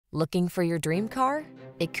Looking for your dream car?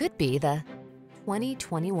 It could be the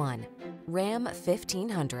 2021 Ram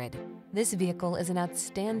 1500. This vehicle is an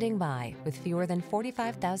outstanding buy with fewer than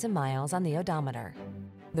 45,000 miles on the odometer.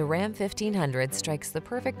 The Ram 1500 strikes the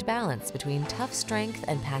perfect balance between tough strength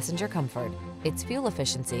and passenger comfort. Its fuel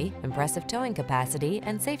efficiency, impressive towing capacity,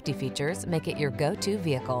 and safety features make it your go-to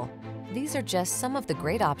vehicle. These are just some of the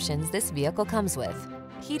great options this vehicle comes with: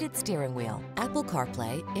 heated steering wheel, Apple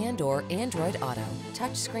CarPlay and/or Android Auto,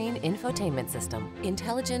 touchscreen infotainment system,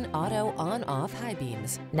 intelligent auto on-off high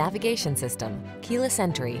beams, navigation system, keyless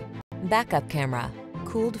entry, backup camera,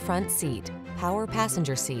 cooled front seat, power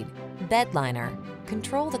passenger seat, bed liner.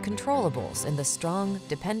 Control the controllables in the strong,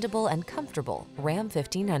 dependable, and comfortable Ram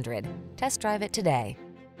 1500. Test drive it today.